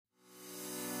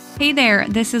Hey there,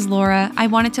 this is Laura. I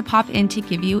wanted to pop in to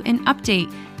give you an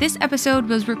update. This episode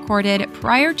was recorded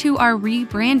prior to our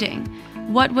rebranding.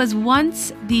 What was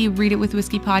once the Read It with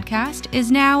Whiskey podcast is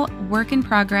now work in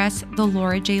progress, the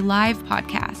Laura J. Live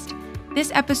podcast.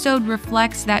 This episode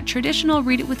reflects that traditional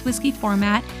Read It with Whiskey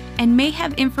format and may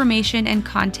have information and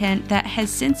content that has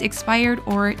since expired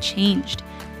or changed.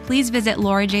 Please visit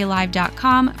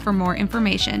laurajlive.com for more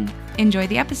information. Enjoy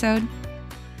the episode.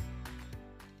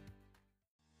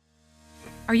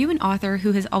 Are you an author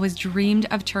who has always dreamed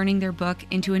of turning their book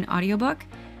into an audiobook?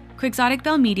 Quixotic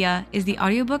Bell Media is the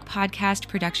audiobook podcast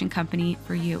production company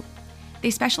for you.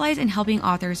 They specialize in helping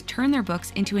authors turn their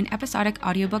books into an episodic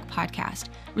audiobook podcast,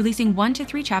 releasing 1 to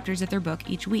 3 chapters of their book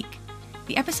each week.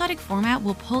 The episodic format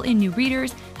will pull in new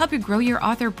readers, help you grow your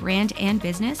author brand and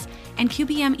business, and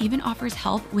QBM even offers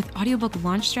help with audiobook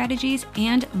launch strategies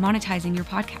and monetizing your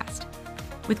podcast.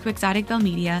 With Quixotic Bell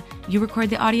Media, you record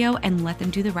the audio and let them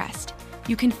do the rest.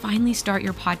 You can finally start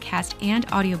your podcast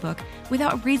and audiobook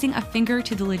without raising a finger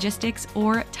to the logistics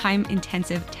or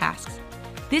time-intensive tasks.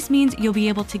 This means you'll be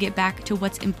able to get back to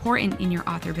what's important in your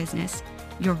author business,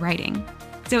 your writing.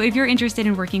 So if you're interested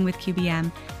in working with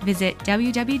QBM, visit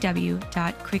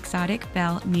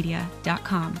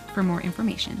www.quixoticbellmedia.com for more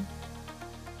information.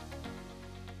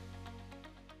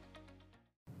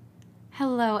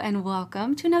 Hello and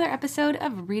welcome to another episode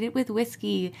of Read It with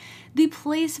Whiskey, the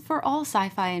place for all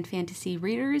sci-fi and fantasy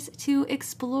readers to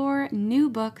explore new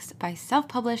books by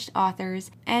self-published authors.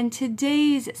 And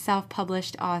today's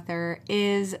self-published author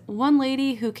is one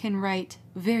lady who can write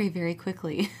very, very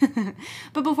quickly.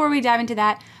 But before we dive into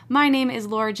that, my name is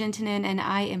Laura Gentinen and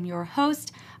I am your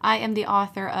host. I am the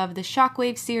author of the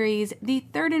Shockwave series. The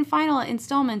third and final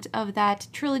installment of that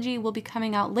trilogy will be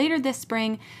coming out later this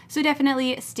spring, so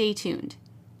definitely stay tuned.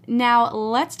 Now,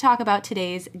 let's talk about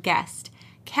today's guest,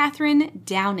 Katherine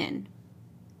Downen.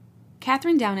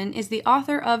 Katherine Downen is the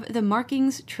author of the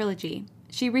Markings trilogy.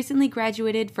 She recently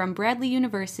graduated from Bradley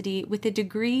University with a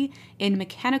degree in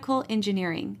mechanical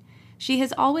engineering. She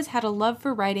has always had a love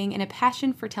for writing and a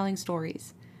passion for telling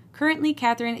stories. Currently,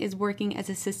 Katherine is working as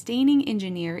a sustaining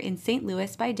engineer in St.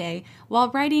 Louis by day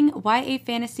while writing YA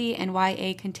fantasy and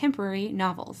YA contemporary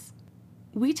novels.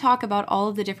 We talk about all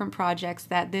of the different projects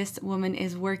that this woman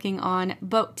is working on,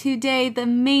 but today the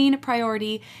main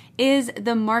priority is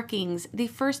The Markings, the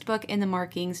first book in the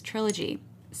Markings trilogy.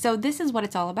 So this is what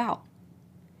it's all about.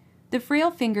 The frail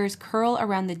fingers curl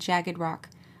around the jagged rock.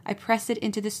 I press it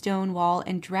into the stone wall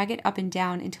and drag it up and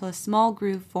down until a small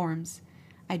groove forms.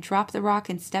 I drop the rock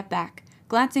and step back,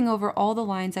 glancing over all the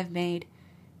lines I've made.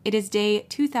 It is day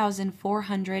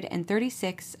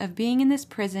 2436 of being in this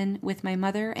prison with my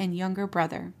mother and younger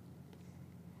brother.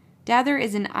 Dather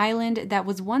is an island that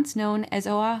was once known as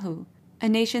Oahu, a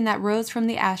nation that rose from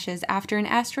the ashes after an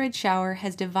asteroid shower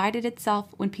has divided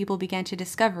itself when people began to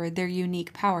discover their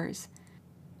unique powers.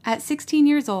 At 16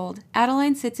 years old,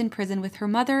 Adeline sits in prison with her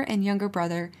mother and younger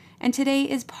brother, and today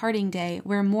is parting day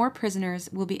where more prisoners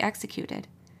will be executed.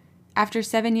 After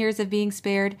 7 years of being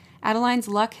spared, Adeline's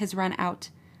luck has run out,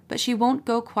 but she won't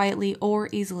go quietly or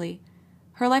easily.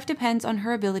 Her life depends on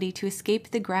her ability to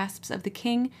escape the grasps of the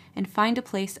king and find a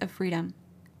place of freedom.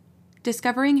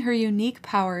 Discovering her unique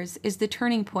powers is the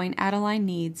turning point Adeline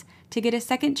needs to get a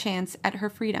second chance at her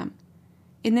freedom.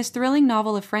 In this thrilling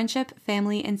novel of friendship,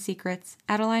 family, and secrets,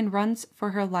 Adeline runs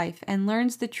for her life and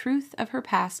learns the truth of her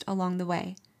past along the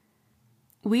way.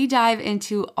 We dive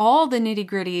into all the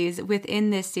nitty-gritties within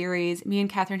this series. Me and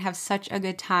Katherine have such a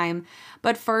good time.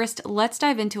 But first, let's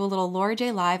dive into a little Laura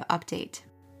J. Live update.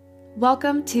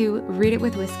 Welcome to Read It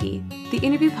with Whiskey, the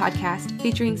interview podcast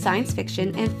featuring science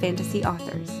fiction and fantasy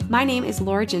authors. My name is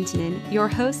Laura Gentinen, your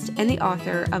host and the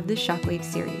author of the Shockwave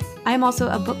series. I am also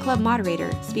a book club moderator,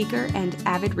 speaker, and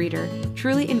avid reader,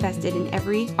 truly invested in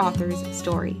every author's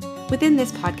story. Within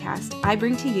this podcast, I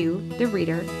bring to you, the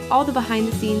reader, all the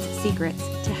behind-the-scenes secrets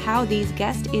to how these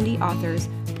guest indie authors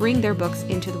bring their books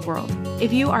into the world.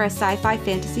 If you are a sci-fi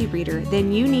fantasy reader,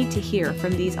 then you need to hear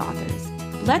from these authors.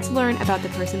 Let's learn about the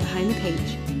person behind the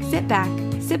page. Sit back,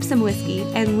 sip some whiskey,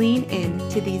 and lean in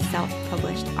to these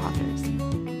self-published authors.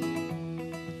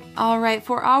 All right,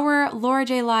 for our Laura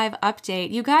J. Live update,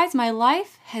 you guys, my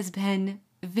life has been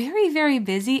very, very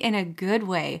busy in a good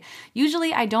way.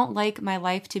 Usually I don't like my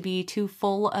life to be too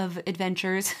full of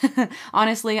adventures.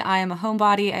 Honestly, I am a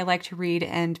homebody. I like to read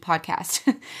and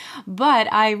podcast.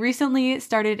 But I recently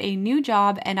started a new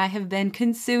job and I have been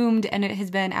consumed and it has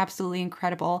been absolutely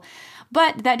incredible.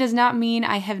 But that does not mean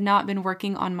I have not been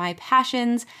working on my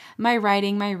passions, my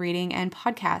writing, my reading, and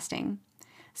podcasting.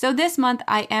 So this month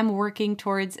I am working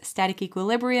towards Static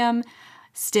Equilibrium.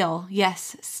 Still,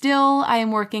 yes, still I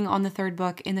am working on the third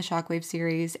book in the Shockwave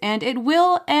series, and it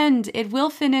will end. It will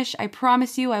finish. I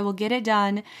promise you I will get it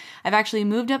done. I've actually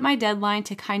moved up my deadline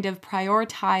to kind of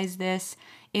prioritize this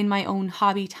in my own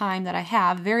hobby time that I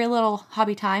have. Very little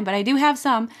hobby time, but I do have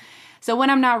some. So when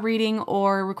I'm not reading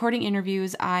or recording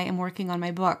interviews, I am working on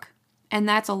my book. And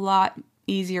that's a lot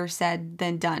easier said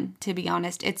than done, to be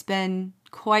honest. It's been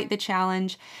quite the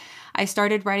challenge. I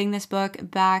started writing this book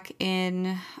back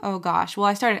in,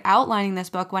 I started outlining this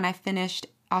book when I finished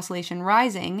Oscillation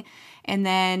Rising, and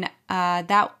then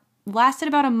that lasted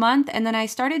about a month, and then I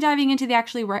started diving into the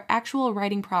actual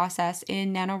writing process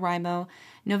in NaNoWriMo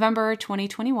November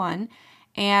 2021,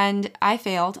 and I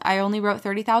failed. I only wrote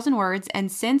 30,000 words, and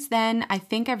since then, I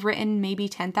think I've written maybe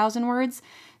 10,000 words,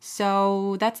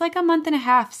 so that's like a month and a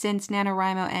half since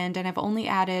NaNoWriMo ended, and I've only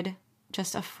added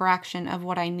just a fraction of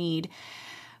what I need.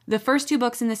 The first two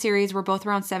books in the series were both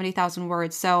around 70,000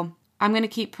 words, so I'm going to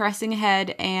keep pressing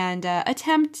ahead and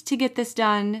attempt to get this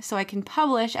done so I can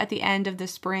publish at the end of the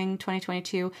spring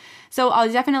 2022. So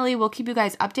we'll keep you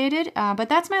guys updated, but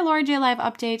that's my Laura J. Live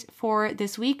update for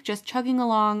this week, just chugging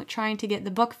along, trying to get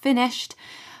the book finished.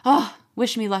 Oh,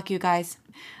 wish me luck, you guys.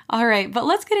 All right, but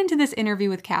let's get into this interview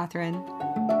with Catherine.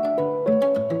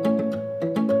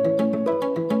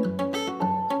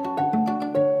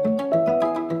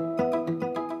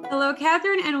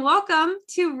 Catherine, and welcome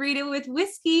to Read It with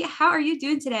Whiskey. How are you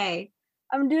doing today?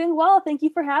 I'm doing well. Thank you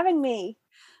for having me.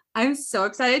 I'm so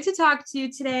excited to talk to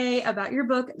you today about your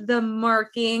book, The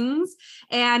Markings.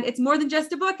 And it's more than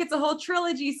just a book, it's a whole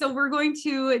trilogy. So we're going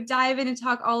to dive in and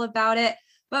talk all about it.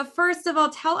 But first of all,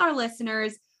 tell our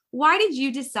listeners, why did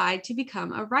you decide to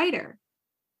become a writer?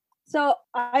 So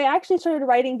I actually started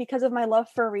writing because of my love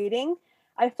for reading.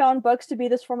 I found books to be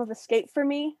this form of escape for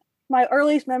me. My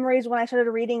earliest memories when I started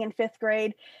reading in 5th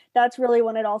grade, that's really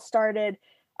when it all started.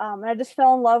 And I just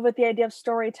fell in love with the idea of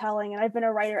storytelling, and I've been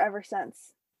a writer ever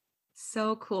since.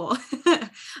 So cool.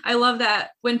 I love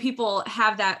that when people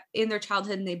have that in their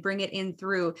childhood and they bring it in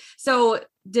through. So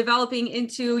developing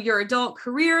into your adult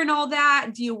career and all that,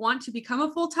 do you want to become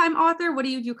a full-time author? What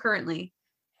do you do currently?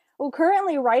 Well,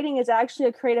 currently writing is actually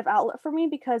a creative outlet for me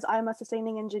because I'm a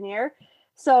sustaining engineer.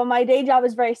 So my day job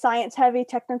is very science heavy,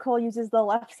 technical, uses the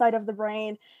left side of the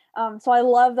brain. So I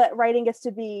love that writing gets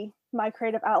to be my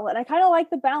creative outlet. I kind of like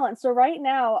the balance. So right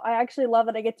now, I actually love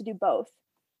that I get to do both.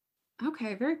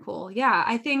 Okay, very cool. Yeah,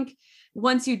 I think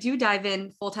once you do dive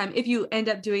in full time, if you end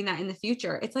up doing that in the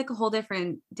future, it's like a whole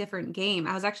different game.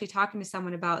 I was actually talking to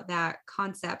someone about that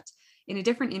concept in a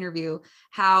different interview,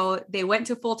 how they went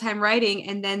to full-time writing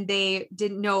and then they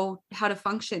didn't know how to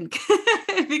function because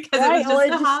it was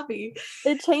just a hobby.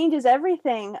 It changes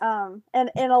everything.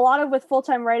 And a lot of with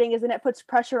full-time writing is, and it puts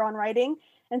pressure on writing.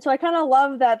 And so I kind of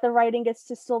love that the writing gets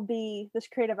to still be this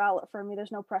creative outlet for me.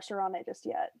 There's no pressure on it just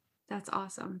yet. That's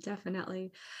awesome.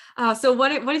 Definitely. So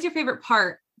what is your favorite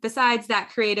part besides that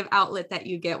creative outlet that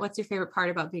you get? What's your favorite part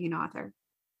about being an author?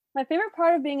 My favorite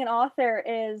part of being an author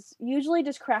is usually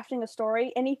just crafting a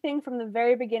story. Anything from the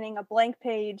very beginning, a blank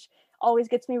page, always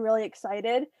gets me really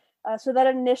excited. So that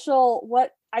initial,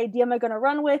 what idea am I going to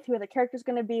run with? Who are the characters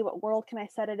going to be? What world can I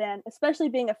set it in? Especially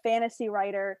being a fantasy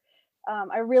writer,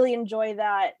 I really enjoy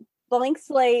that blank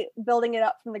slate, building it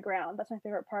up from the ground. That's my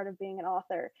favorite part of being an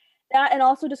author. That, and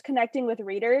also just connecting with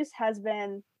readers, has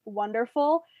been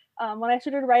wonderful. When I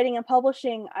started writing and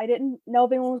publishing, I didn't know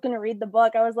if anyone was going to read the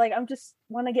book. I was like, I'm just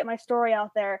want to get my story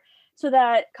out there. So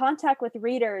that contact with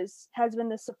readers has been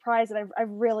this surprise that I've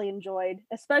really enjoyed,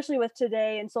 especially with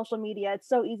today and social media. It's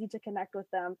so easy to connect with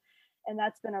them. And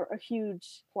that's been a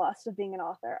huge plus of being an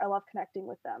author. I love connecting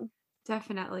with them.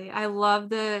 Definitely. I love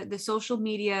the social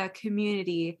media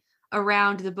community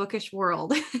around the bookish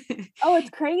world. Oh, it's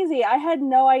crazy. I had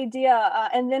no idea.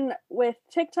 And then with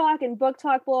TikTok and Book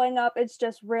Talk blowing up, it's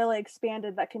just really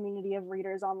expanded that community of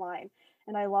readers online.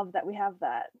 And I love that we have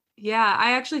that. Yeah,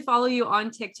 I actually follow you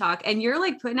on TikTok and you're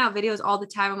like putting out videos all the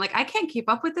time. I'm like, I can't keep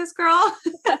up with this girl.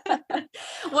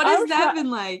 What has that been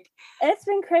like? It's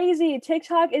been crazy.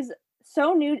 TikTok is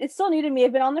so new. It's still new to me.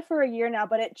 I've been on there for a year now,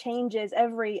 but it changes I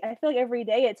feel like every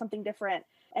day it's something different.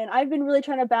 And I've been really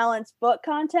trying to balance book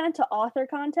content to author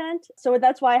content. So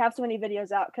that's why I have so many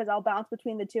videos out, because I'll bounce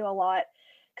between the two a lot.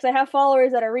 Because I have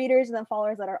followers that are readers and then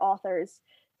followers that are authors.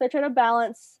 So I try to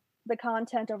balance the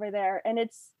content over there. And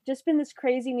it's just been this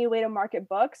crazy new way to market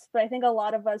books. But I think a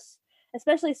lot of us,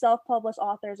 especially self-published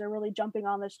authors, are really jumping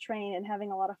on this train and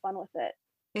having a lot of fun with it.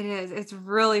 It is. It's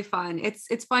really fun.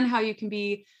 It's fun how you can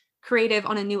be creative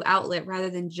on a new outlet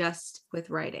rather than just with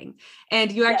writing.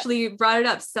 And you actually brought it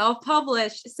up,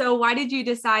 self-published. So why did you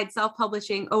decide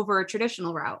self-publishing over a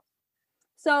traditional route?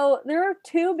 So there are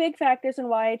two big factors in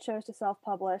why I chose to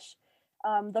self-publish.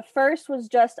 The first was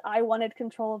just I wanted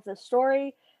control of the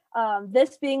story.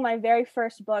 This being my very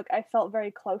first book, I felt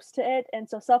very close to it. And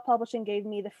so self-publishing gave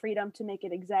me the freedom to make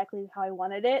it exactly how I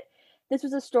wanted it. This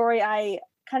was a story I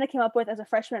kind of came up with as a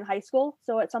freshman in high school.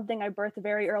 So it's something I birthed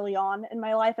very early on in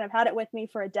my life. And I've had it with me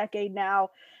for a decade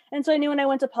now. And so I knew when I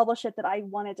went to publish it that I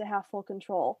wanted to have full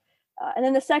control. And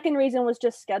then the second reason was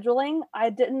just scheduling.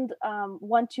 I didn't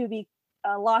want to be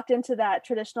locked into that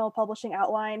traditional publishing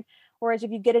outline. Whereas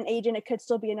if you get an agent, it could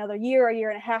still be another year, a year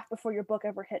and a half before your book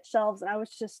ever hits shelves. And I was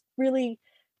just really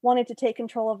wanting to take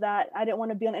control of that. I didn't want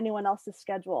to be on anyone else's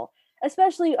schedule,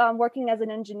 especially working as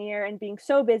an engineer and being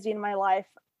so busy in my life.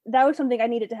 That was something I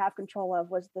needed to have control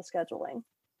of, was the scheduling.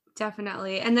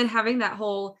 Definitely. And then having that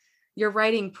whole, your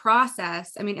writing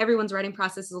process, I mean, everyone's writing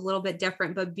process is a little bit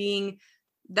different, but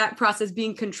that process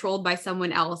being controlled by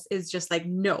someone else is just like,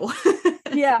 no.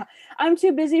 Yeah, I'm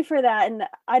too busy for that. And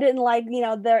I didn't like,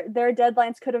 their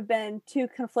deadlines could have been too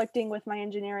conflicting with my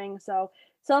engineering. So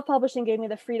self-publishing gave me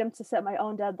the freedom to set my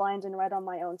own deadlines and write on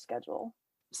my own schedule.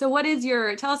 So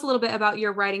tell us a little bit about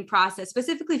your writing process,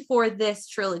 specifically for this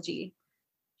trilogy.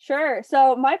 Sure.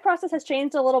 So my process has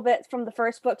changed a little bit from the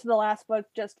first book to the last book,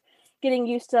 just getting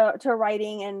used to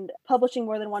writing and publishing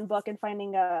more than one book and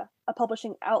finding a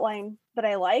publishing outline that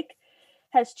I like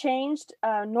has changed.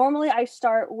 Normally I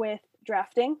start with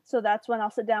drafting. So that's when I'll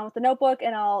sit down with the notebook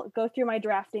and I'll go through my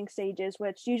drafting stages,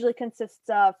 which usually consists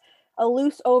of a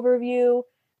loose overview.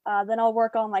 Then I'll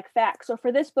work on like facts. So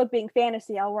for this book being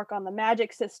fantasy, I'll work on the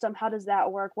magic system. How does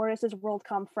that work? Where does this world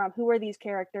come from? Who are these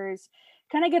characters?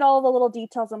 Kind of get all the little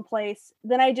details in place.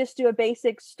 Then I just do a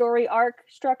basic story arc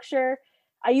structure.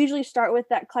 I usually start with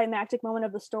that climactic moment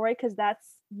of the story because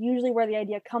that's usually where the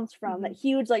idea comes from. Mm-hmm. That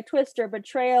huge like twist or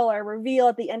betrayal or reveal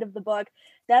at the end of the book.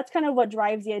 That's kind of what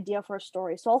drives the idea for a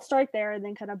story. So I'll start there and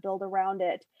then kind of build around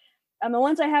it. And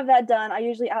once I have that done, I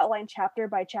usually outline chapter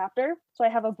by chapter. So I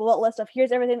have a bullet list of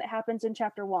here's everything that happens in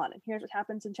chapter 1 and here's what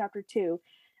happens in chapter 2.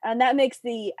 And that makes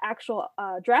the actual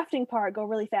drafting part go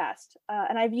really fast.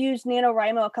 And I've used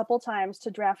NaNoWriMo a couple times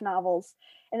to draft novels.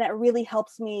 And that really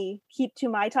helps me keep to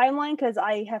my timeline because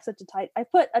I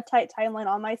put a tight timeline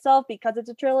on myself because it's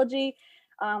a trilogy.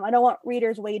 I don't want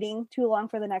readers waiting too long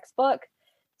for the next book.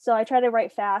 So I try to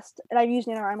write fast, and I've used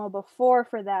NaNoWriMo before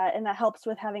for that, and that helps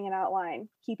with having an outline,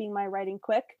 keeping my writing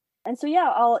quick. And so,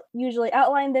 yeah, I'll usually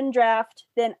outline, then draft,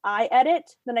 then I edit,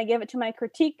 then I give it to my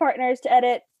critique partners to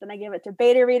edit, then I give it to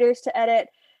beta readers to edit,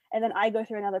 and then I go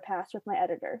through another pass with my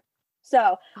editor.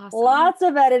 So awesome. Lots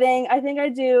of editing. I think I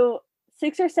do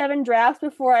 6 or 7 drafts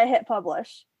before I hit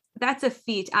publish. That's a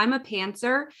feat. I'm a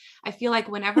pantser. I feel like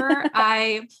whenever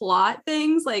I plot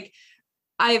things, like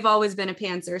I've always been a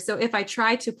pantser. So if I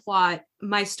try to plot,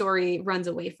 my story runs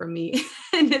away from me.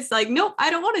 And it's like, nope,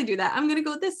 I don't want to do that. I'm going to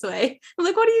go this way. I'm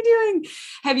like, what are you doing?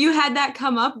 Have you had that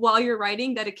come up while you're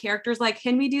writing that a character's like,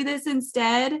 can we do this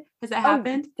instead? Has that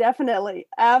happened? Definitely.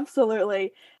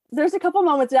 Absolutely. There's a couple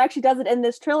moments it actually does it in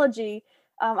this trilogy.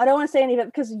 I don't want to say any of it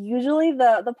because usually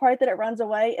the part that it runs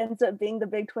away ends up being the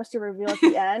big twisty reveal at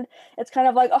the end. It's kind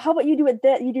of like, oh, how about you do it?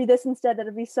 You do this instead.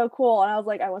 That'd be so cool. And I was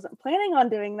like, I wasn't planning on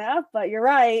doing that, but you're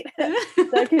right.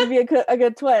 That could be a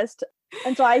good twist.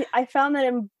 And so I found that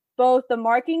in both the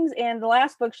markings and the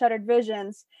last book, Shattered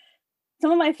Visions, some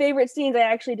of my favorite scenes I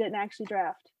actually didn't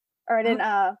draft or I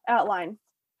didn't outline.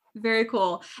 Very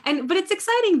cool. But it's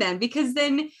exciting then because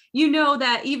then you know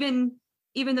that even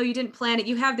though you didn't plan it,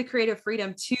 you have the creative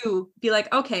freedom to be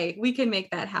like, okay, we can make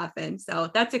that happen. So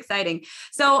that's exciting.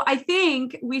 So I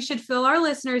think we should fill our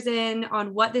listeners in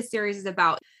on what this series is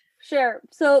about. Sure.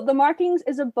 So The Markings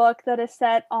is a book that is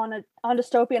set on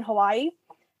dystopian Hawaii,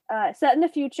 set in the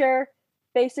future,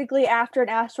 basically after an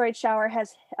asteroid shower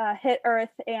has hit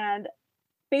Earth and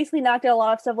basically knocked out a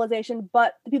lot of civilization,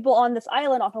 but the people on this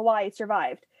island on Hawaii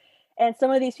survived. And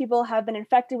some of these people have been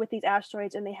infected with these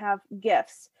asteroids and they have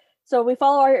gifts. So we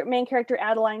follow our main character,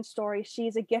 Adeline's story.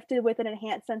 She's gifted with an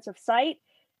enhanced sense of sight.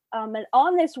 And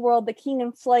on this world, the king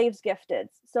enslaves gifted.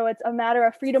 So it's a matter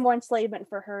of freedom or enslavement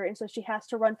for her. And so she has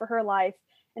to run for her life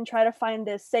and try to find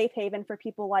this safe haven for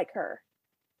people like her.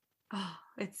 Oh,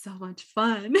 it's so much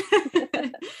fun.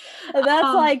 That's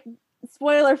like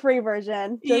spoiler-free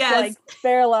version, just yes. Like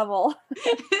bare level.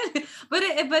 but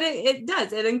it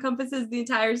does. It encompasses the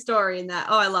entire story in that.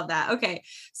 Oh, I love that. Okay.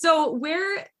 So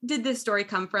where did this story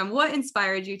come from? What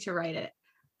inspired you to write it?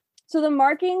 So The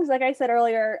Markings, like I said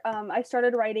earlier, I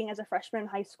started writing as a freshman in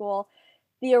high school.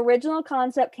 The original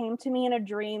concept came to me in a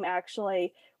dream,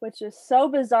 actually, which is so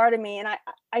bizarre to me. And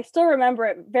I still remember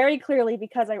it very clearly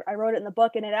because I wrote it in the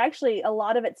book, and it actually, a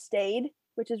lot of it stayed,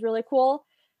 which is really cool.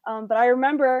 But I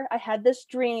remember I had this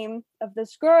dream of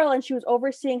this girl, and she was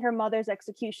overseeing her mother's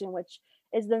execution, which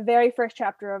is the very first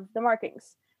chapter of the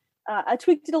markings. I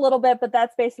tweaked it a little bit, but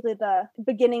that's basically the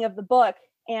beginning of the book.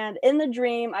 And in the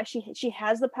dream, she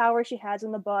has the power she has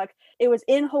in the book. It was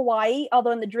in Hawaii,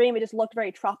 although in the dream it just looked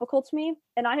very tropical to me.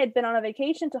 And I had been on a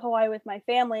vacation to Hawaii with my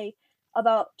family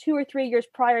about 2 or 3 years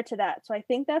prior to that. So I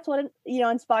think that's what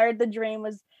inspired the dream,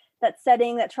 was that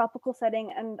setting, that tropical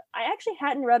setting. And I actually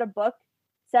hadn't read a book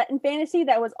set in fantasy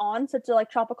that was on such a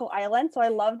tropical island. So I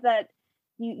loved that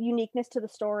uniqueness to the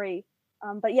story.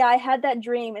 But yeah, I had that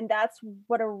dream, and that's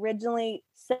what originally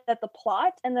set the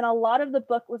plot. And then a lot of the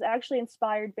book was actually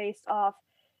inspired based off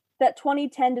that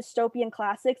 2010 dystopian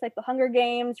classics like The Hunger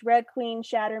Games, Red Queen,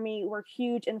 Shatter Me were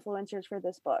huge influencers for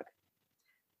this book.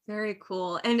 Very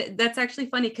cool. And that's actually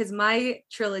funny because my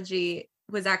trilogy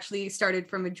was actually started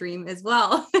from a dream as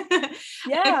well.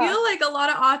 Yeah. I feel like a lot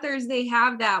of authors, they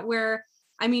have that where,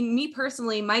 I mean, me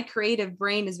personally, my creative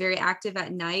brain is very active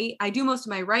at night. I do most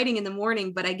of my writing in the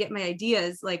morning, but I get my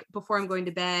ideas like before I'm going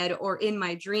to bed or in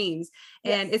my dreams.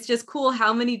 Yes. And it's just cool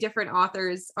how many different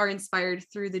authors are inspired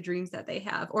through the dreams that they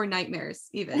have, or nightmares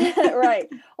even. Right.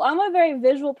 Well, I'm a very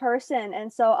visual person.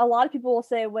 And so a lot of people will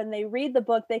say when they read the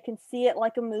book, they can see it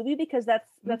like a movie, because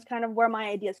that's kind of where my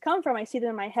ideas come from. I see them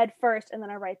in my head first, and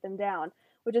then I write them down,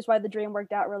 which is why the dream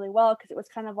worked out really well, because it was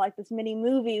kind of like this mini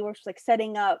movie where it's like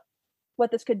setting up what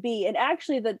this could be. And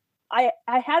actually I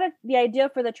had the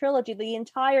idea for the trilogy, the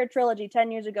entire trilogy,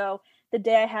 10 years ago, the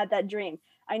day I had that dream.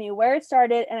 I knew where it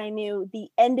started, and I knew the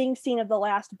ending scene of the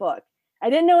last book.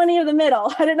 I didn't know any of the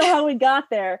middle. I didn't know how we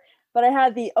got there, but I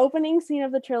had the opening scene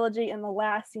of the trilogy and the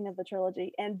last scene of the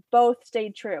trilogy, and both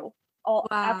stayed true.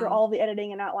 After all the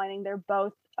editing and outlining, they're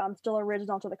both still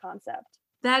original to the concept.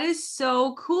 That is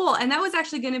so cool. And that was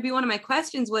actually going to be one of my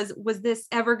questions, was this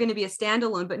ever going to be a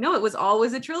standalone? But no, it was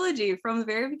always a trilogy from the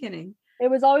very beginning.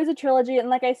 It was always a trilogy. And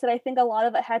like I said, I think a lot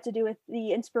of it had to do with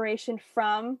the inspiration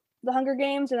from the Hunger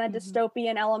Games and that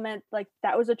dystopian element. Like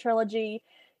that was a trilogy.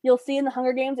 You'll see in the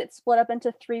Hunger Games, it's split up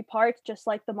into 3 parts, just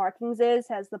like the Markings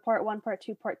has the part 1, part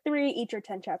 2, part 3, each are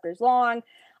 10 chapters long.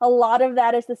 A lot of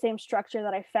that is the same structure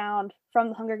that I found from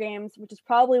the Hunger Games, which is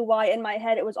probably why in my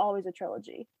head, it was always a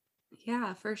trilogy.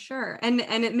 Yeah, for sure. And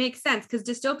it makes sense because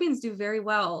dystopians do very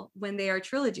well when they are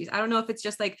trilogies. I don't know if it's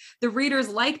just like the readers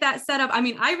like that setup. I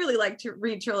mean, I really like to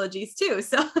read trilogies too.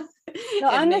 So no,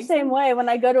 I'm the same way. When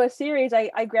I go to a series,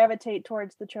 I gravitate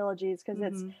towards the trilogies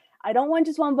because I don't want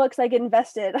just one book so I get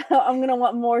invested. I'm going to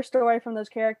want more story from those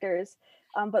characters.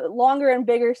 But longer and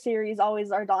bigger series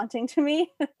always are daunting to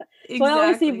me. Exactly. So I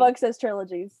always see books as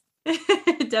trilogies.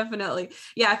 Definitely.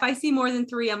 Yeah. If I see more than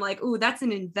 3, I'm like, ooh, that's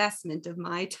an investment of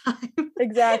my time.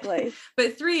 Exactly.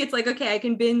 But 3, it's like, okay, I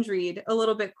can binge read a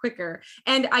little bit quicker.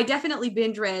 And I definitely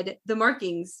binge read the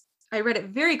Markings. I read it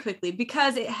very quickly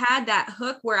because it had that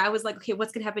hook where I was like, okay,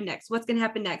 what's going to happen next? What's going to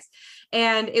happen next?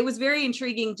 And it was very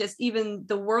intriguing, just even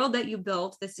the world that you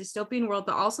built, this dystopian world,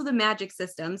 but also the magic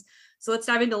systems. So let's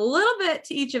dive into a little bit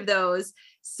to each of those.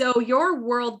 So your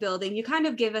world building, you kind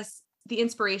of gave us the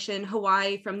inspiration,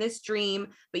 Hawaii, from this dream,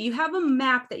 but you have a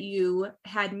map that you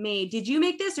had made. Did you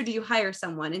make this or did you hire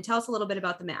someone? And tell us a little bit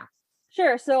about the map.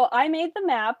 Sure. So I made the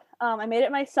map. I made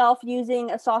it myself using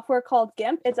a software called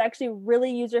GIMP. It's actually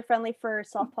really user-friendly for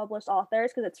self-published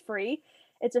authors because it's free.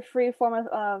 It's a free form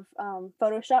of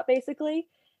Photoshop, basically.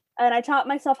 And I taught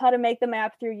myself how to make the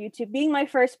map through YouTube. Being my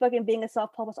first book and being a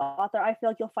self-published author, I feel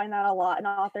like you'll find that a lot in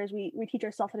authors. We teach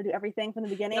ourselves how to do everything from the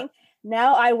beginning. Yep.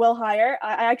 Now I will hire.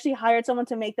 I actually hired someone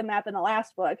to make the map in the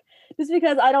last book just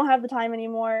because I don't have the time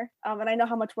anymore. And I know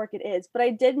how much work it is. But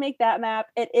I did make that map.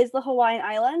 It is the Hawaiian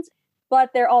Islands,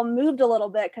 but they're all moved a little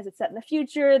bit because it's set in the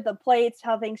future, the plates,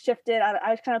 how things shifted.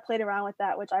 I just kind of played around with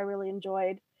that, which I really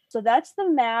enjoyed. So that's the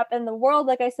map, and the world,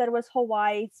 like I said, was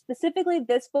Hawaii. Specifically,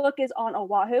 this book is on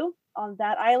Oahu, on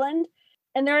that island.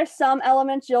 And there are some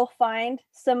elements you'll find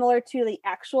similar to the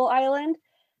actual island,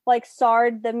 like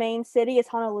Sard, the main city, is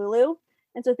Honolulu.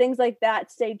 And so things like that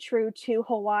stayed true to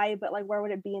Hawaii, but like where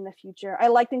would it be in the future? I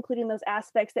liked including those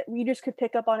aspects that readers could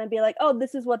pick up on and be like, oh,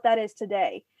 this is what that is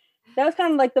today. That was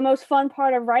kind of like the most fun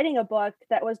part of writing a book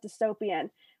that was dystopian.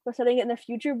 Was setting it in the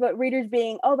future, but readers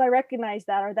being, oh, I recognize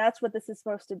that, or that's what this is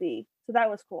supposed to be. So that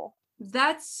was cool.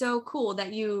 That's so cool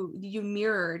that you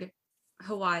mirrored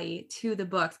Hawaii to the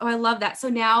books. Oh, I love that. So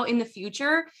now in the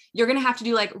future, you're going to have to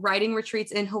do like writing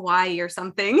retreats in Hawaii or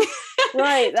something.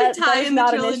 Right. That is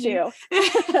not an issue.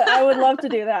 I would love to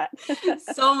do that.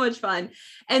 So much fun.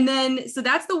 And then, so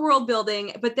that's the world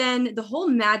building, but then the whole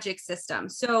magic system.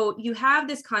 So you have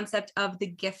this concept of the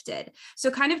gifted.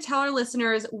 So kind of tell our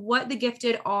listeners what the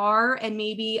gifted are and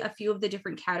maybe a few of the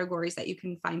different categories that you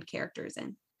can find characters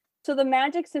in. So the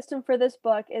magic system for this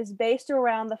book is based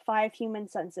around the 5 human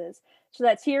senses. So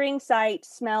that's hearing, sight,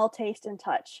 smell, taste, and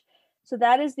touch. So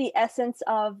that is the essence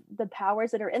of the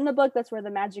powers that are in the book. That's where the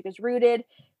magic is rooted.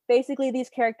 Basically, these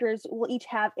characters will each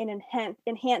have an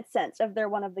enhanced sense if they're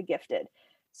one of the gifted.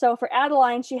 So for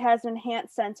Adeline, she has an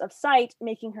enhanced sense of sight,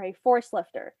 making her a force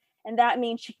lifter. And that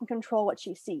means she can control what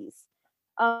she sees.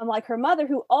 Like her mother,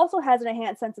 who also has an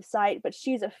enhanced sense of sight, but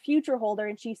she's a future holder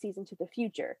and she sees into the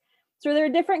future. So there are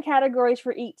different categories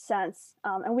for each sense,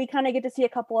 and we kind of get to see a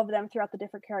couple of them throughout the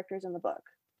different characters in the book.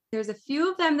 There's a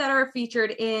few of them that are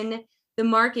featured in the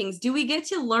markings. Do we get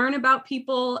to learn about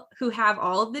people who have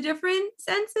all of the different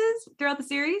senses throughout the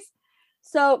series?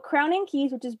 So Crowning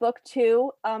Keys, which is book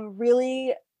 2,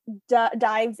 really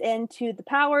dives into the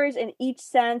powers in each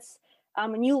sense,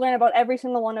 and you learn about every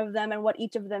single one of them and what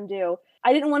each of them do.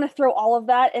 I didn't want to throw all of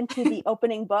that into the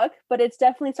opening book, but it's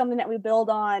definitely something that we build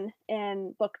on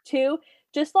in book 2.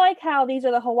 Just like how these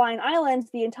are the Hawaiian Islands,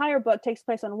 the entire book takes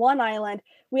place on one island.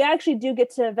 We actually do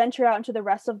get to venture out into the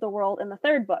rest of the world in the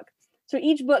 3rd book. So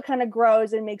each book kind of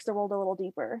grows and makes the world a little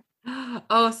deeper.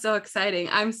 Oh, so exciting.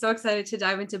 I'm so excited to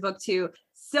dive into book 2.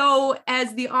 So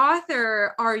as the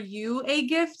author, are you a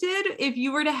gifted? If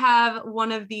you were to have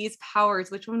one of these powers,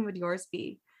 which one would yours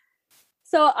be?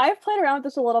 So I've played around with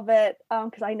this a little bit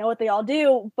because I know what they all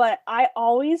do, but I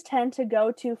always tend to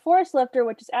go to Forest Lifter,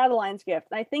 which is Adeline's gift.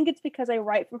 And I think it's because I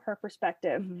write from her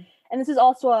perspective. Mm-hmm. And this is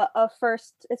also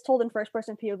it's told in first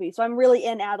person POV. So I'm really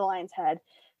in Adeline's head.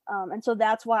 And so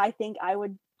that's why I think I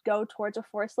would go towards a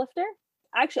Forest Lifter.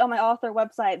 Actually, on my author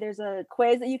website, there's a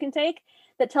quiz that you can take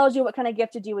that tells you what kind of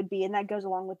gifted you would be. And that goes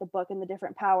along with the book and the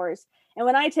different powers. And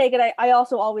when I take it, I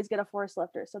also always get a Forest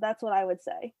Lifter. So that's what I would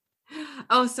say.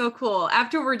 Oh, so cool.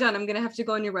 After we're done, I'm going to have to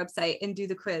go on your website and do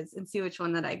the quiz and see which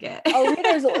one that I get.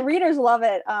 Readers love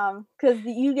it.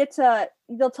 Because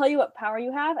they'll tell you what power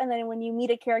you have. And then when you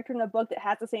meet a character in the book that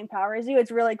has the same power as you,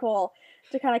 it's really cool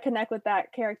to kind of connect with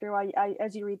that character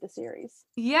as you read the series.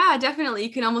 Yeah, definitely.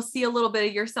 You can almost see a little bit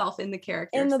of yourself in the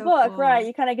character. In the book, cool. Right.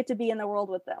 You kind of get to be in the world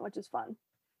with them, which is fun.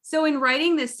 So in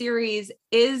writing this series,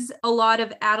 is a lot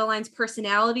of Adeline's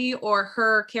personality or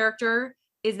her character,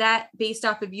 is that based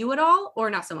off of you at all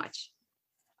or not so much?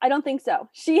 I don't think so.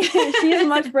 She is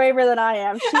much braver than I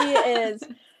am.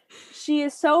 She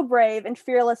is so brave and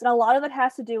fearless. And a lot of it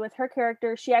has to do with her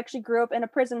character. She actually grew up in a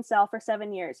prison cell for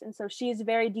 7 years. And so she's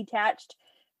very detached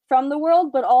from the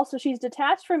world, but also she's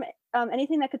detached from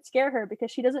anything that could scare her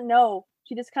because she doesn't know.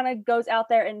 She just kind of goes out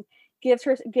there and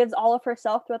gives all of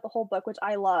herself throughout the whole book, which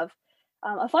I love.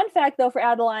 A fun fact though for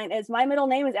Adeline is my middle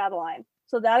name is Adeline.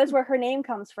 So that is where her name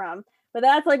comes from. But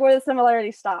that's like where the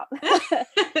similarities stop.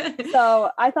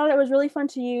 So I thought it was really fun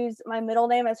to use my middle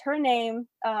name as her name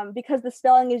because the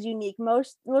spelling is unique.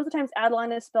 Most of the times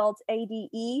Adeline is spelled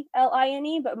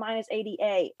Adeline, but mine is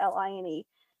Adaline.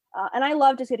 And I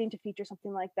love just getting to feature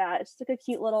something like that. It's like a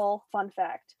cute little fun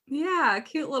fact. Yeah,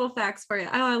 cute little facts for you.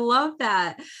 Oh, I love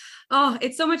that. Oh,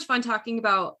 it's so much fun talking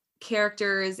about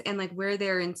characters and like where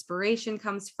their inspiration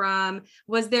comes from.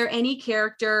 Was there any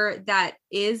character that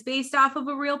is based off of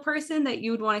a real person that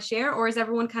you would want to share, or is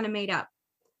everyone kind of made up?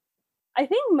 I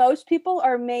think most people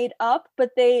are made up, but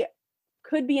they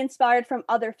could be inspired from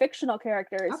other fictional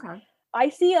characters. Okay. I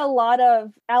see a lot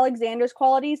of Alexander's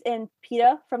qualities in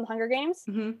Peeta from the Hunger Games.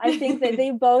 Mm-hmm. I think that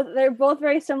they're both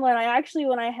very similar. And I actually,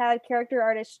 when I had character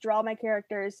artists draw my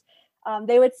characters,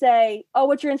 they would say, "Oh,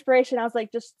 what's your inspiration?" I was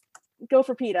like, just go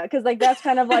for Peeta, because like that's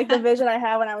kind of like the vision I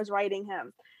had when I was writing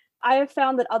him. I have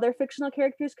found that other fictional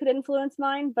characters could influence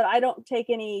mine, but I don't take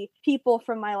any people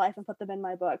from my life and put them in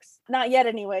my books. Not yet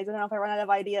anyways. I don't know if I run out of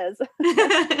ideas.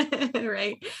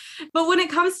 Right. But when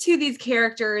it comes to these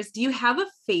characters, do you have a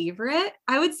favorite?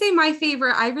 I would say my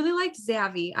favorite, I really liked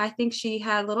Zavi. I think she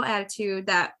had a little attitude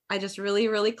that I just really,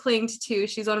 really clinged to.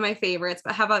 She's one of my favorites.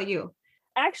 But how about you?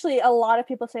 Actually, a lot of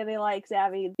people say they like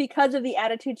Zavi because of the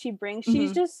attitude she brings.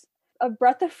 She's just a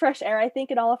breath of fresh air, I think,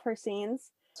 in all of her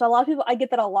scenes. So a lot of people, I get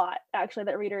that a lot, actually,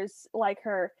 that readers like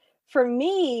her. For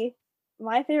me,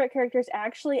 my favorite character is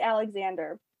actually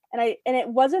Alexander. And it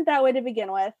wasn't that way to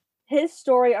begin with. His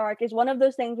story arc is one of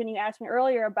those things when you asked me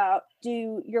earlier about,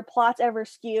 do your plots ever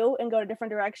skew and go a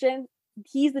different direction?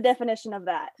 He's the definition of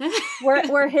that.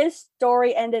 Where his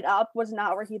story ended up was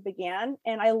not where he began.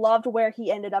 And I loved where he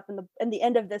ended up in the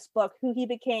end of this book, who he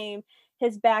became,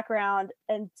 his background.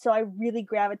 And so I really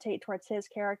gravitate towards his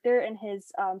character and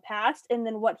his past, and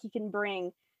then what he can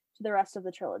bring to the rest of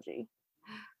the trilogy.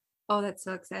 Oh, that's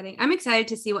so exciting. I'm excited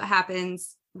to see what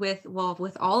happens with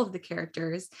all of the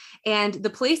characters. And the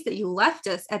place that you left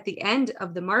us at the end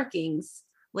of the markings,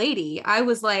 lady, I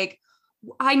was like,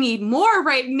 I need more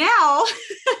right now.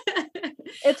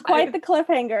 It's quite the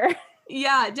cliffhanger.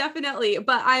 Yeah, definitely.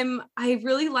 But I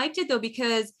really liked it though,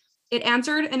 because it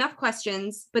answered enough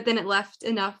questions, but then it left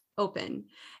enough open.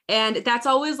 And that's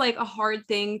always like a hard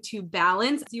thing to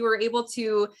balance. You were able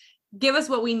to give us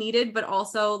what we needed, but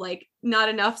also like not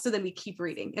enough. So then we keep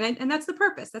reading. And that's the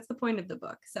purpose. That's the point of the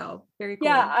book. So very cool.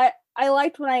 Yeah, I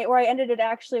liked where I ended it.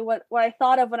 Actually, what I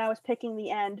thought of when I was picking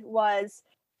the end was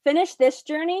finish this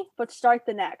journey, but start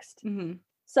the next. Mm-hmm.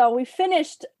 So we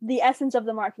finished the essence of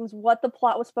the markings, what the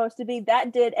plot was supposed to be.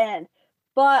 That did end,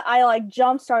 but I like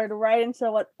jump started right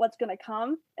into what's going to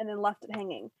come, and then left it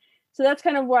hanging. So that's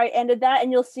kind of where I ended that,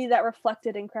 and you'll see that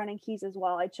reflected in Crowning Keys as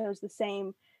well. I chose the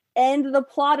same end the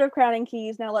plot of Crowning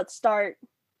Keys. Now let's start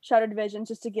Shattered Visions,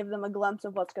 just to give them a glimpse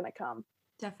of what's going to come.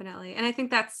 Definitely. And I think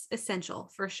that's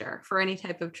essential for sure for any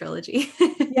type of trilogy.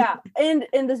 Yeah. And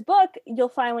in this book, you'll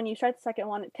find when you start the second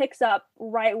one, it picks up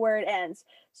right where it ends.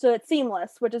 So it's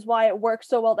seamless, which is why it works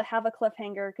so well to have a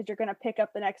cliffhanger, because you're going to pick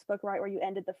up the next book right where you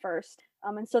ended the first.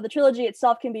 And so the trilogy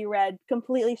itself can be read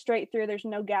completely straight through. There's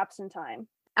no gaps in time.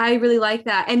 I really like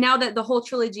that. And now that the whole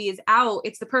trilogy is out,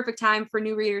 it's the perfect time for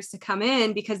new readers to come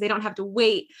in, because they don't have to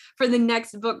wait for the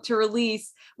next book to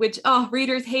release, which,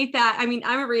 readers hate that. I mean,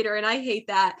 I'm a reader and I hate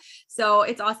that. So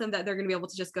it's awesome that they're going to be able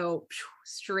to just go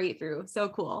straight through. So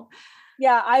cool.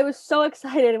 Yeah, I was so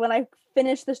excited when I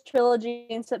finished this trilogy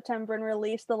in September and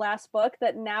released the last book,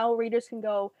 that now readers can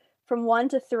go from 1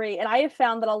 to 3. And I have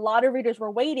found that a lot of readers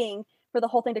were waiting for the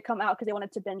whole thing to come out because they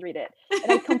wanted to binge read it.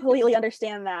 And I completely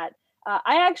understand that.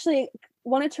 I actually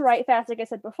wanted to write fast, like I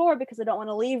said before, because I don't want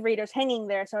to leave readers hanging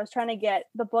there. So I was trying to get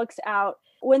the books out.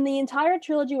 When the entire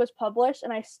trilogy was published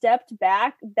and I stepped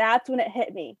back, that's when it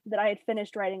hit me that I had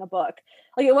finished writing a book.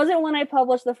 Like, it wasn't when I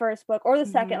published the first book or the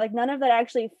second. Like, none of that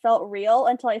actually felt real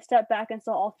until I stepped back and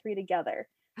saw all 3 together.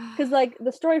 Because like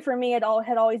the story for me had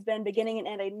always been beginning and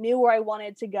end. I knew where I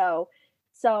wanted to go.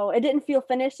 So it didn't feel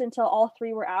finished until all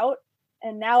 3 were out.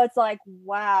 And now it's like,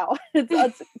 wow,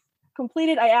 it's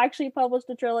completed. I actually published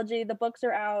a trilogy. The books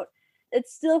are out. It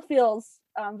still feels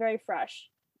very fresh.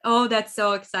 Oh, that's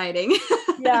so exciting.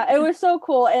 Yeah, it was so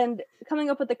cool. And coming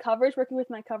up with the covers, working with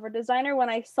my cover designer, when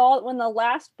the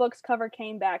last book's cover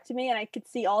came back to me and I could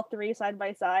see all 3 side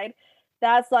by side,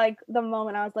 that's like the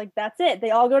moment I was like, that's it.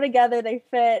 They all go together. They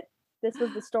fit. This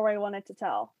was the story I wanted to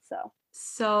tell.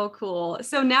 So cool.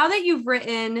 So now that you've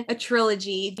written a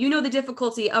trilogy, you know the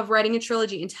difficulty of writing a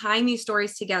trilogy and tying these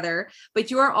stories together,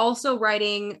 but you are also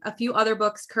writing a few other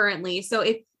books currently. So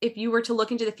if you were to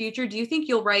look into the future, do you think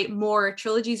you'll write more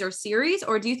trilogies or series,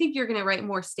 or do you think you're going to write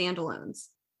more standalones?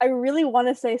 I really want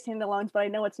to say standalones, but I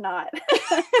know it's not,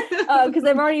 because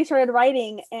I've already started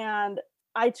writing, and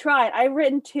I tried. I've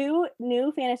written 2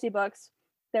 new fantasy books.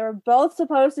 They were both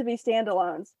supposed to be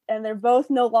standalones, and they're both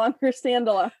no longer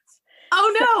standalones.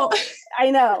 Oh no.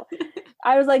 I know.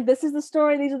 I was like, this is the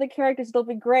story. These are the characters. It'll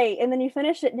be great. And then you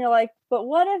finish it and you're like, but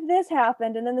what if this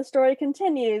happened? And then the story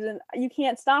continues and you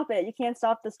can't stop it. You can't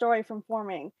stop the story from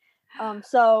forming.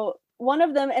 So one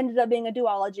of them ended up being a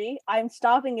duology. I'm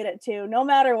stopping it at 2, no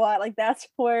matter what. Like, that's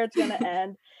where it's going to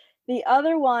end. The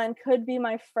other one could be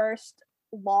my first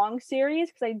long series,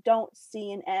 because I don't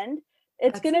see an end.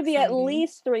 It's going to be at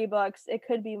least 3 books. It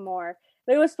could be more,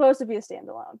 but it was supposed to be a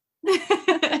standalone.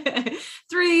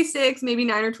 3, 6, maybe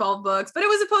 9 or 12 books, but it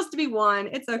was supposed to be 1.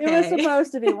 It's okay. It was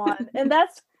supposed to be 1. And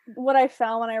that's what I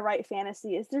found when I write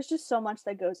fantasy, is there's just so much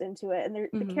that goes into it. And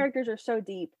the characters are so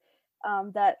deep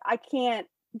that I can't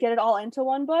get it all into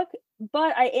one book.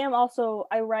 But I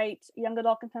write young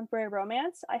adult contemporary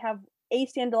romance. I have a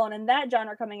standalone in that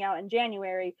genre coming out in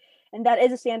January. And that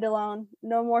is a standalone.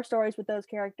 No more stories with those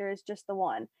characters, just the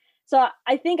one. So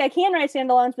I think I can write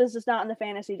standalones, but it's just not in the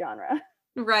fantasy genre.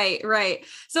 Right.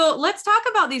 So let's talk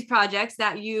about these projects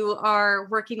that you are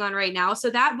working on right now. So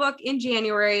that book in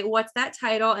January, what's that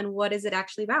title and what is it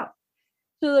actually about?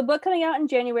 So the book coming out in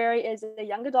January is a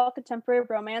young adult contemporary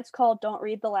romance called Don't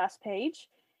Read the Last Page.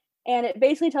 And it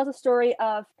basically tells a story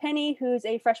of Penny, who's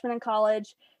a freshman in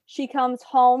college. She comes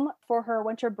home for her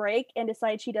winter break and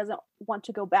decides she doesn't want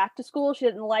to go back to school. She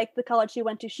didn't like the college she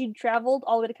went to. She traveled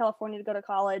all the way to California to go to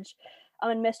college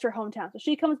and missed her hometown. So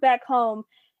she comes back home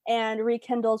and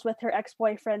rekindles with her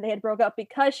ex-boyfriend. They had broke up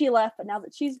because she left, but now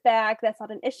that she's back, that's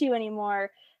not an issue anymore.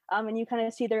 And you kind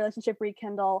of see their relationship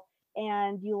rekindle,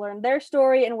 and you learn their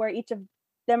story and where each of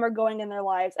them are going in their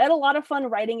lives. I had a lot of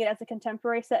fun writing it as a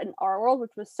contemporary set in our world,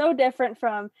 which was so different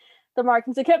from the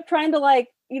markings. I kept trying to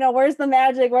where's the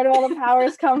magic? Where do all the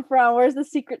powers come from? Where's the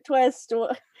secret twist?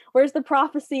 Where's the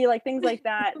prophecy? Like things like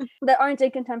that aren't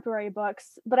in contemporary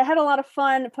books. But I had a lot of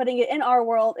fun putting it in our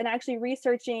world and actually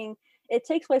researching it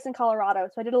takes place in Colorado.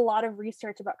 So I did a lot of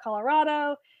research about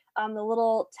Colorado, the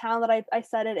little town that I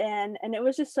set it in, and it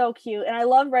was just so cute. And I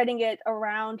love writing it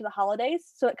around the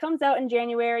holidays. So it comes out in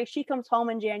January. She comes home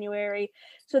in January.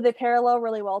 So they parallel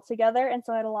really well together. And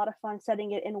so I had a lot of fun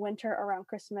setting it in winter around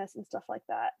Christmas and stuff like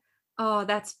that. Oh,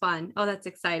 that's fun. Oh, that's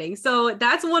exciting. So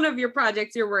that's one of your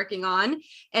projects you're working on.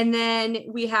 And then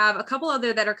we have a couple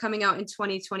other that are coming out in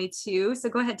 2022. So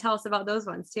go ahead, tell us about those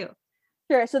ones too.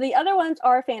 Sure. So the other ones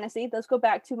are fantasy. Those go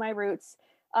back to my roots.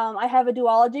 I have a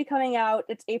duology coming out.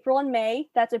 It's April and May.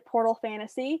 That's a portal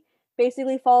fantasy.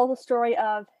 Basically follows the story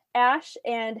of Ash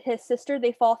and his sister.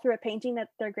 They fall through a painting that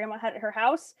their grandma had at her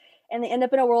house, and they end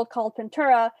up in a world called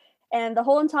Pintura. And the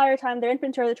whole entire time they're in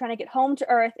Pintura, they're trying to get home to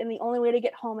Earth, and the only way to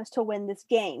get home is to win this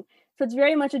game. So it's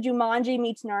very much a Jumanji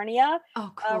meets Narnia,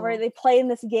 where they play in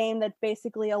this game that's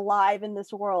basically alive in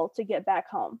this world to get back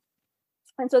home.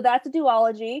 And so that's a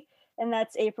duology, and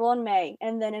that's April and May.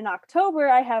 And then in October,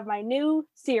 I have my new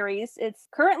series. It's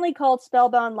currently called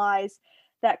Spellbound Lies.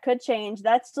 That could change.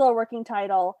 That's still a working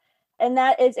title. And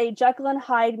that is a Jekyll and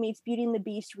Hyde meets Beauty and the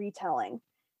Beast retelling.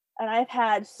 And I've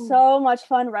had so much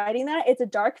fun writing that. It's a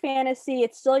dark fantasy.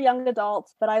 It's still young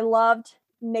adult, but I loved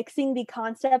mixing the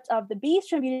concept of the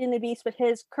Beast from Beauty and the Beast, but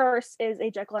his curse is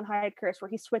a Jekyll and Hyde curse where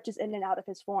he switches in and out of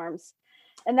his forms.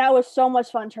 And that was so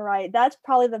much fun to write. That's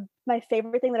probably my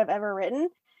favorite thing that I've ever written.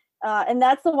 And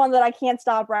that's the one that I can't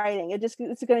stop writing. It's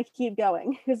going to keep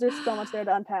going because there's so much there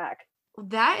to unpack.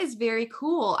 That is very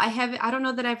cool. I don't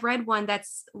know that I've read one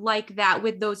that's like that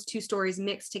with those two stories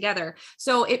mixed together.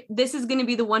 So this is going to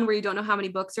be the one where you don't know how many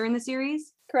books are in the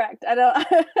series? Correct.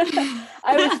 I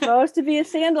was supposed to be a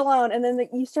standalone, and then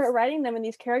you start writing them and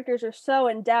these characters are so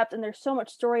in depth and there's so much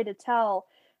story to tell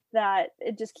that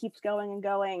it just keeps going and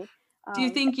going. Do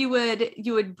you think you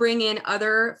would bring in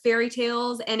other fairy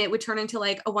tales and it would turn into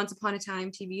like a Once Upon a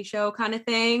Time TV show kind of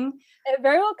thing? It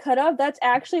very well could have. That's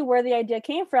actually where the idea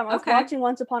came from. I was watching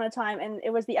Once Upon a Time, and it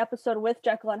was the episode with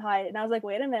Jekyll and Hyde, and I was like,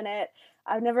 wait a minute,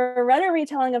 I've never read a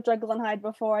retelling of Jekyll and Hyde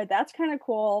before. That's kind of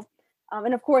cool.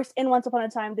 And of course, in Once Upon a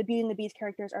Time, the Beauty and the Beast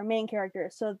characters are main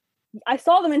characters. So I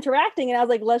saw them interacting and I was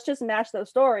like, let's just match those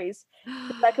stories.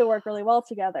 That could work really well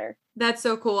together. That's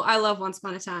so cool. I love Once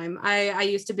Upon a Time. I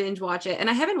used to binge watch it, and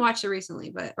I haven't watched it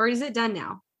recently, or is it done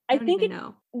now? I think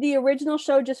the original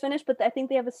show just finished, but I think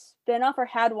they have a spin-off or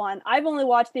had one. I've only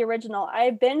watched the original. I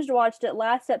binge watched it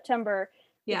last September,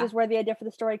 which is where the idea for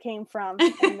the story came from.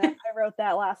 And I wrote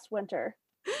that last winter.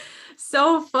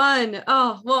 So fun.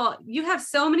 Oh, well, you have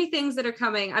so many things that are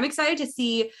coming. I'm excited to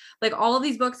see like all of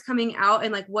these books coming out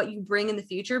and like what you bring in the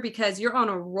future, because you're on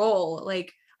a roll.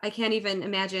 Like I can't even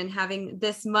imagine having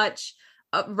this much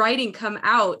writing come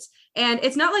out. And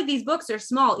it's not like these books are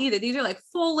small either. These are like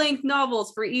full-length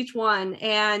novels for each one.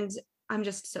 And I'm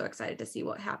just so excited to see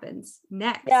what happens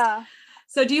next. Yeah.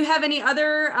 So do you have any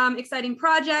other exciting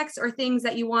projects or things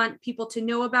that you want people to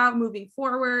know about moving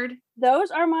forward?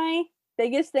 Those are my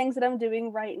biggest things that I'm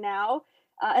doing right now.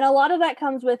 And a lot of that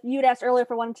comes with, you'd asked earlier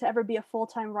for one to ever be a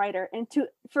full-time writer. And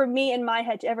for me in my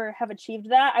head to ever have achieved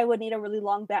that, I would need a really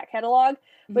long back catalog,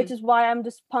 which is why I'm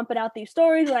just pumping out these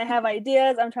stories. When I have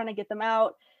ideas, I'm trying to get them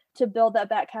out to build that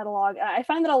back catalog. I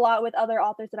find that a lot with other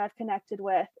authors that I've connected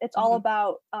with. It's all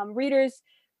about readers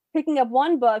picking up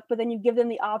one book, but then you give them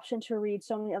the option to read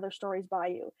so many other stories by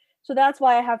you. So that's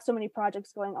why I have so many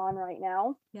projects going on right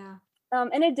now. Yeah.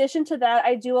 In addition to that,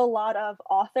 I do a lot of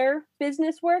author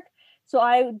business work. So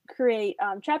I create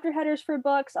chapter headers for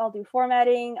books. I'll do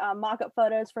formatting, mock-up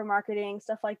photos for marketing,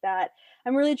 stuff like that.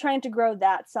 I'm really trying to grow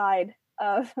that side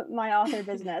of my author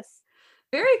business.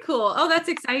 Very cool. Oh, that's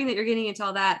exciting that you're getting into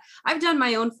all that. I've done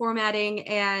my own formatting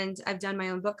and I've done my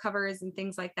own book covers and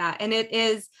things like that. And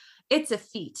it's a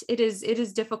feat. It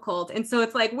is difficult. And so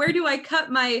it's like,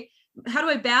 how do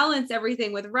I balance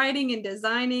everything with writing and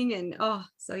designing? And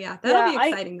so yeah, that'll be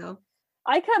exciting though.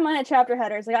 I cut mine at chapter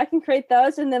headers. Like I can create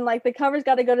those, and then like the cover's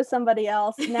got to go to somebody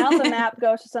else. Now the map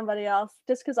goes to somebody else,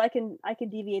 just because I can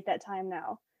deviate that time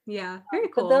now. Yeah, very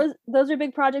cool. But those are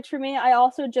big projects for me. I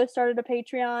also just started a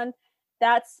Patreon.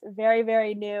 That's very,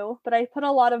 very new, but I put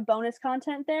a lot of bonus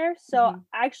content there. So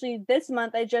actually this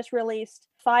month I just released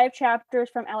 5 chapters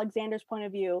from Alexander's point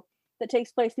of view that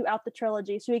takes place throughout the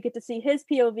trilogy. So we get to see his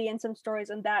POV and some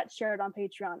stories, and that shared on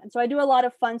Patreon. And so I do a lot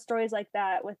of fun stories like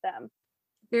that with them.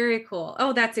 Very cool.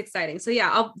 Oh, that's exciting. So yeah,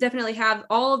 I'll definitely have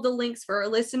all of the links for our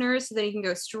listeners so that you can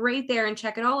go straight there and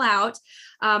check it all out.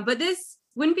 But this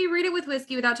wouldn't be Read It with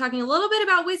Whiskey without talking a little bit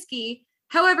about whiskey.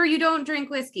 However, you don't drink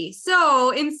whiskey.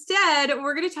 So instead,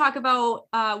 we're going to talk about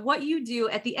what you do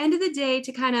at the end of the day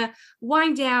to kind of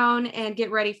wind down and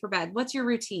get ready for bed. What's your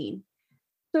routine?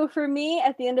 So for me,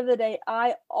 at the end of the day,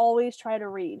 I always try to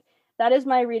read. that is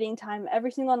my reading time. Every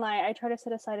single night, I try to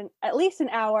set aside at least an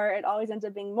hour. It always ends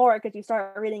up being more because you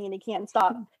start reading and you can't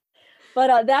stop.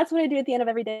 But that's what I do at the end of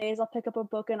every day is I'll pick up a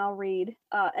book and I'll read.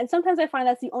 And sometimes I find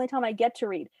that's the only time I get to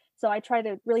read. So I try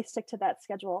to really stick to that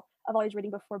schedule of always reading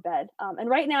before bed. And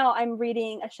right now I'm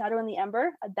reading A Shadow in the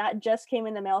Ember. That just came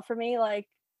in the mail for me like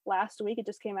last week. It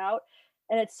just came out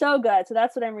and it's so good. So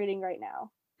that's what I'm reading right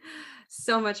now.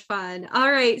 So much fun.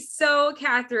 All right. So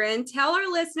Catherine, tell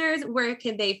our listeners, where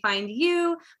can they find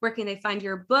you? Where can they find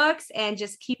your books, and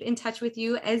just keep in touch with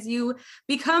you as you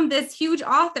become this huge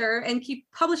author and keep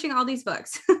publishing all these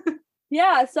books?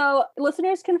 Yeah, so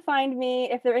listeners can find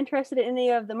me if they're interested in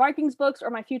any of the Markings books or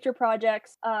my future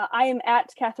projects. I am at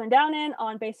Catherine Downen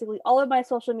on basically all of my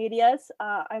social medias.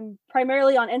 I'm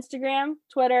primarily on Instagram,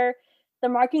 Twitter. The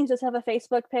Markings just have a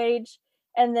Facebook page.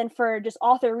 And then for just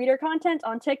author reader content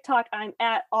on TikTok, I'm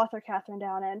at author Catherine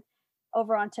Downen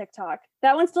over on TikTok.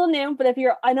 That one's still new, but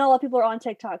I know a lot of people are on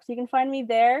TikTok, so you can find me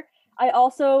there. I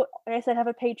also, like I said, have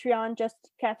a Patreon, just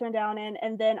Catherine Downen.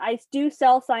 And then I do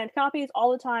sell signed copies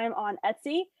all the time on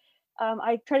Etsy.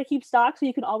 I try to keep stock so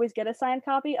you can always get a signed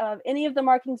copy of any of the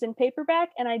Markings in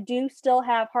paperback. And I do still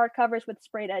have hardcovers with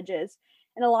sprayed edges.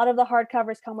 And a lot of the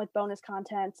hardcovers come with bonus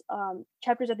content,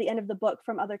 chapters at the end of the book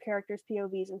from other characters'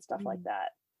 POVs and stuff like that.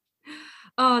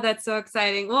 Oh, that's so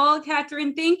exciting. Well,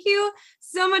 Catherine, thank you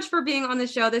so much for being on the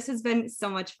show. This has been so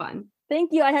much fun.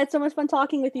 Thank you. I had so much fun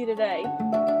talking with you today.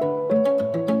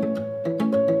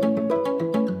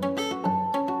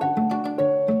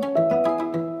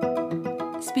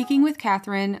 Speaking with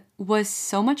Catherine was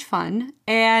so much fun.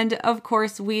 And of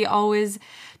course, we always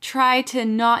try to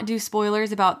not do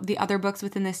spoilers about the other books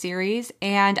within the series.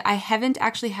 And I haven't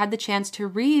actually had the chance to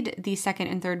read the second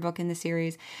and third book in the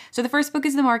series. So the first book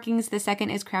is The Markings, the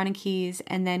second is Crown and Keys,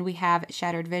 and then we have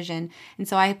Shattered Vision. And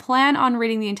so I plan on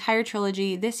reading the entire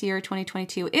trilogy this year,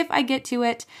 2022, if I get to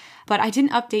it. But I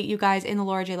didn't update you guys in the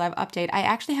Laura J. Live update. I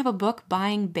actually have a book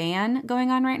buying ban going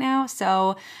on right now,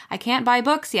 so I can't buy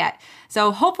books yet.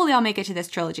 So hopefully I'll make it to this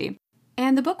trilogy.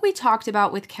 And the book we talked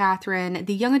about with Catherine,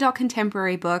 the young adult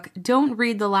contemporary book, Don't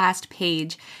Read the Last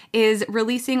Page, is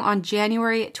releasing on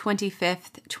January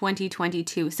 25th,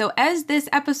 2022. So as this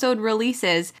episode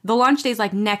releases, the launch day is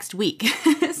like next week.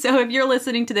 So if you're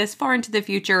listening to this far into the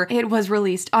future, it was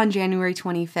released on January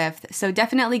 25th. So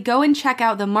definitely go and check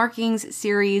out the Markings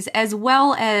series as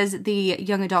well as the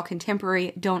young adult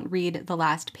contemporary Don't Read the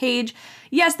Last Page.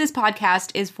 Yes, this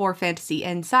podcast is for fantasy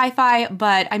and sci-fi,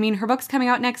 but I mean, her book's coming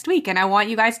out next week and I want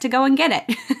you guys to go and get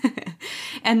it.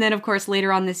 And then, of course,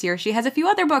 later on this year, she has a few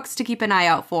other books to keep an eye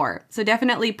out for. So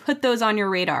definitely put those on your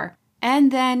radar.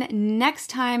 And then next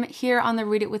time here on the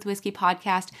Read It with Whiskey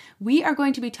podcast, we are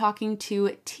going to be talking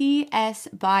to T.S.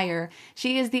 Beyer.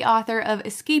 She is the author of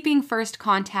Escaping First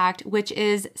Contact, which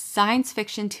is science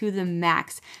fiction to the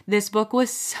max. This book was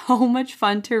so much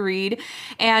fun to read,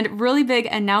 and really big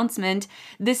announcement.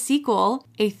 The sequel,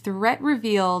 A Threat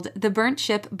Revealed, The Burnt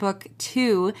Ship Book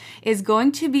 2, is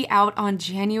going to be out on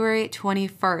January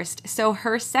 21st. So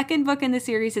her second book in the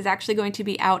series is actually going to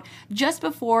be out just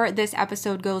before this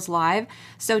episode goes live.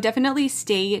 So definitely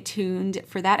stay tuned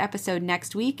for that episode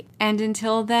next week. And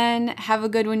until then, have a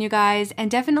good one, you guys.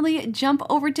 And definitely jump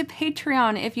over to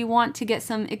Patreon if you want to get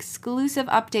some exclusive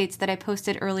updates that I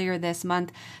posted earlier this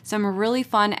month. Some really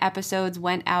fun episodes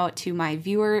went out to my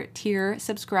viewer tier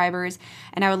subscribers,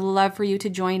 and I would love for you to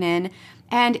join in.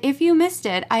 And if you missed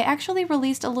it, I actually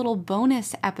released a little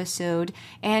bonus episode,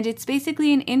 and it's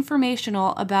basically an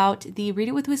informational about the Read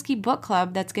It with Whiskey book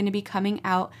club that's going to be coming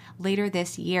out later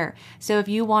this year. So if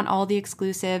you want all the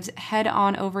exclusives, head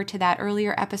on over to that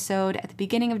earlier episode at the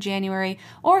beginning of January,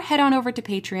 or head on over to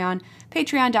Patreon,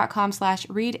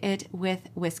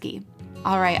 patreon.com/readitwithwhiskey.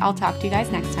 All right, I'll talk to you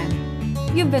guys next time.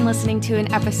 You've been listening to an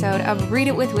episode of Read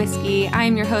It with Whiskey. I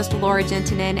am your host, Laura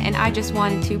Gentinen, and I just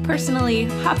wanted to personally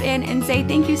hop in and say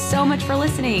thank you so much for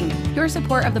listening. Your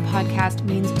support of the podcast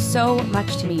means so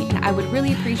much to me, and I would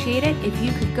really appreciate it if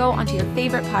you could go onto your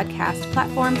favorite podcast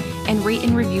platform and rate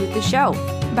and review the show.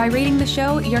 By rating the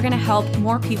show, you're going to help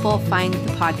more people find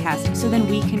the podcast so then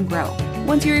we can grow.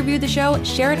 Once you review the show,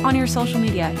 share it on your social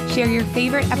media. Share your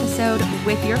favorite episode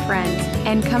with your friends,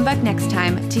 and come back next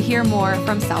time to hear more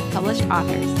from self-published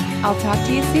authors. I'll talk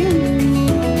to you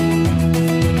soon.